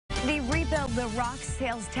bill, the rock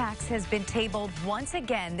sales tax has been tabled once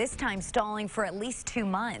again, this time stalling for at least 2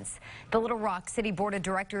 months. The Little Rock City Board of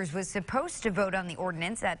Directors was supposed to vote on the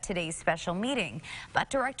ordinance at today's special meeting, but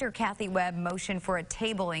Director Kathy Webb motioned for a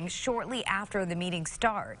tabling shortly after the meeting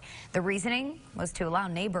start. The reasoning was to allow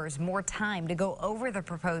neighbors more time to go over the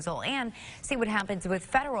proposal and see what happens with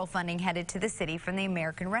federal funding headed to the city from the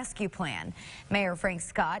American Rescue Plan. Mayor Frank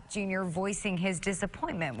Scott Jr. voicing his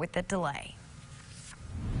disappointment with the delay.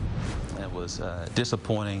 It was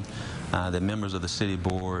disappointing that members of the city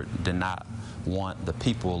board did not want the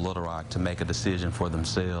people of Little Rock to make a decision for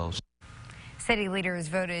themselves. City leaders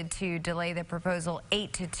voted to delay the proposal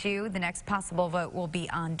 8-2. The next possible vote will be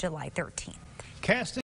on July 13th.